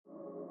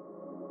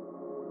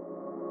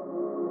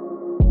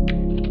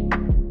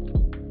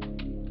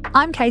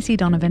I'm Casey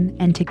Donovan,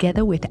 and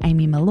together with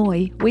Amy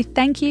Malloy, we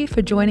thank you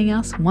for joining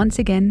us once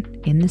again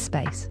in The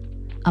Space,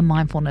 a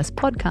mindfulness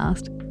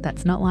podcast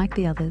that's not like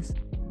the others.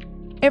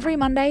 Every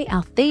Monday,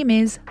 our theme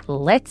is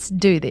Let's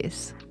Do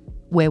This,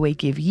 where we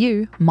give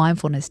you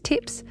mindfulness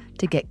tips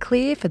to get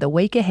clear for the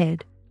week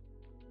ahead.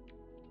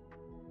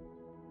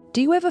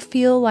 Do you ever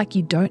feel like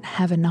you don't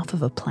have enough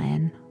of a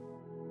plan?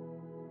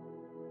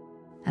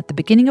 At the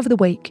beginning of the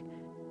week,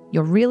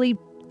 you're really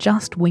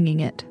just winging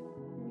it.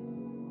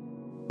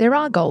 There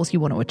are goals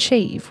you want to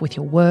achieve with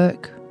your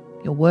work,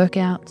 your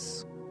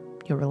workouts,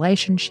 your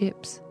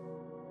relationships.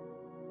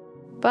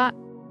 But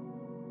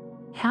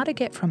how to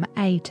get from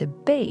A to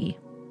B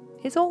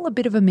is all a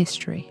bit of a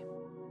mystery.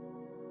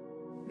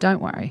 Don't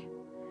worry,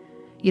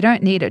 you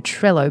don't need a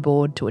Trello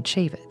board to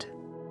achieve it.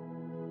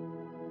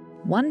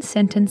 One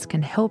sentence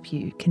can help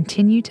you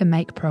continue to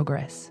make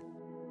progress.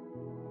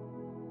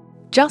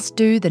 Just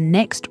do the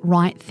next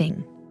right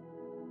thing.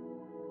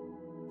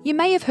 You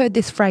may have heard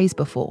this phrase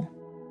before.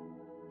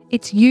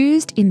 It's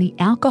used in the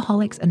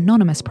Alcoholics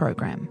Anonymous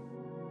program.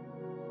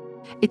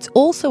 It's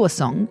also a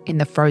song in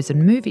the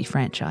Frozen movie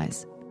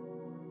franchise.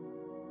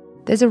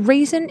 There's a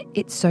reason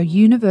it's so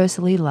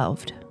universally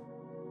loved.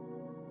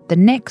 The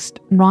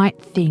next right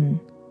thing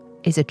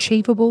is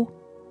achievable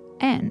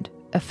and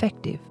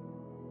effective.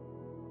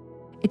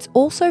 It's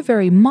also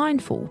very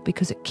mindful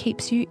because it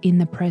keeps you in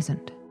the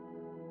present.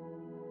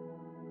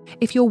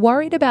 If you're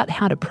worried about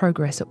how to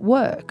progress at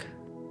work,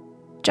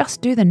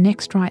 just do the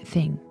next right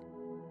thing.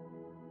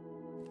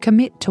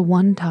 Commit to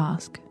one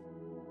task.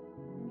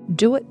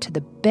 Do it to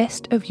the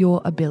best of your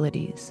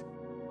abilities.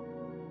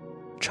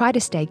 Try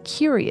to stay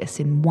curious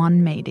in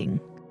one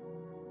meeting.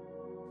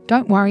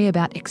 Don't worry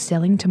about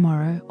excelling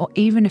tomorrow or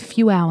even a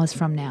few hours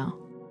from now.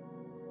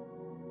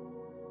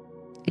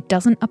 It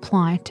doesn't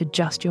apply to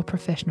just your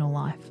professional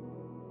life.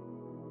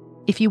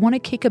 If you want to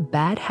kick a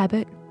bad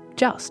habit,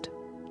 just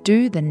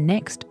do the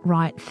next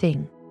right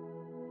thing.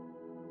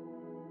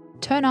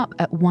 Turn up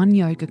at one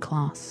yoga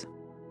class.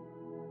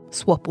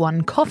 Swap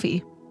one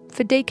coffee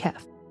for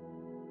decaf.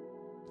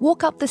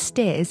 Walk up the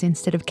stairs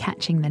instead of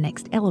catching the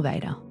next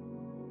elevator.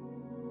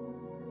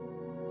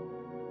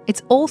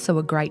 It's also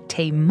a great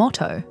team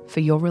motto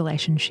for your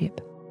relationship.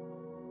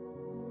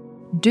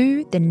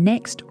 Do the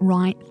next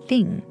right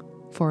thing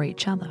for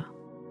each other.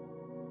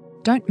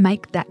 Don't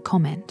make that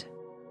comment.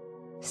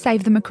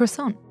 Save them a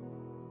croissant.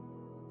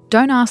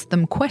 Don't ask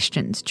them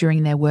questions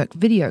during their work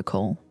video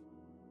call.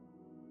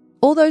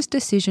 All those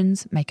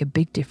decisions make a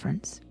big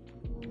difference.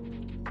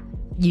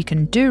 You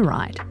can do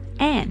right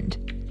and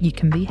you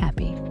can be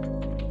happy.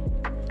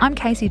 I'm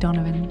Casey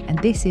Donovan and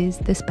this is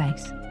The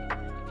Space.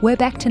 We're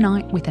back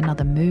tonight with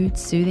another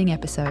mood-soothing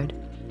episode,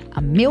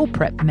 a meal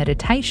prep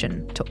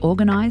meditation to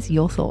organise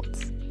your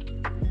thoughts.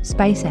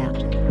 Space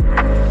out.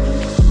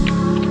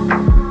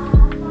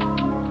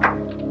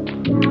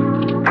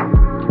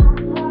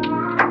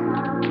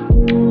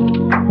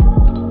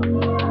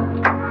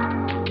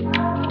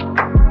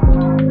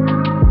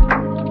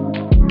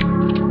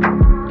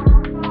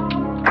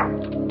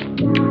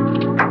 you